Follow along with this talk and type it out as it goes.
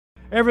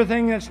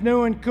Everything that's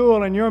new and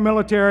cool in your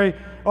military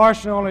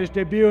arsenal is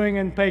debuting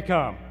in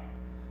PACOM.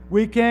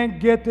 We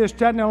can't get this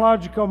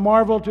technological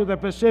marvel to the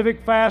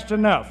Pacific fast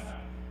enough,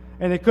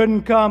 and it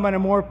couldn't come at a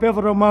more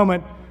pivotal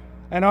moment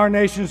in our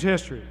nation's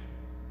history.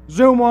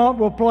 Zumwalt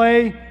will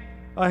play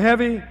a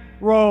heavy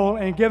role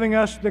in giving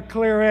us the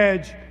clear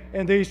edge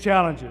in these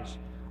challenges.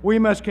 We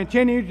must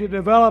continue to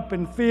develop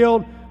and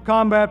field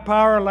combat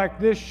power like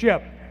this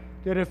ship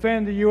to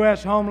defend the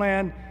U.S.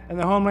 homeland and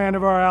the homeland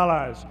of our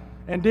allies.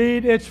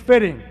 Indeed, it's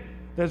fitting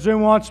that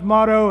Zumwalt's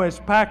motto is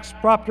Pax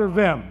Propter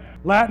Vim,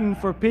 Latin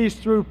for peace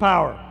through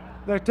power.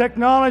 The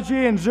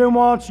technology in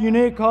Zumwalt's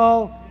unique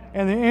hull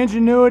and the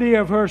ingenuity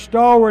of her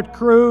stalwart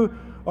crew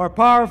are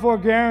powerful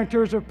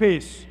guarantors of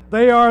peace.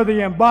 They are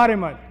the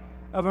embodiment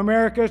of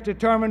America's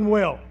determined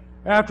will.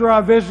 After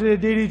I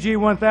visited DDG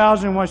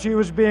 1000 when she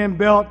was being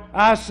built,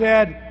 I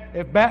said,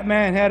 if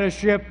Batman had a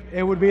ship,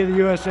 it would be the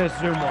USS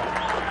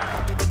Zumwalt.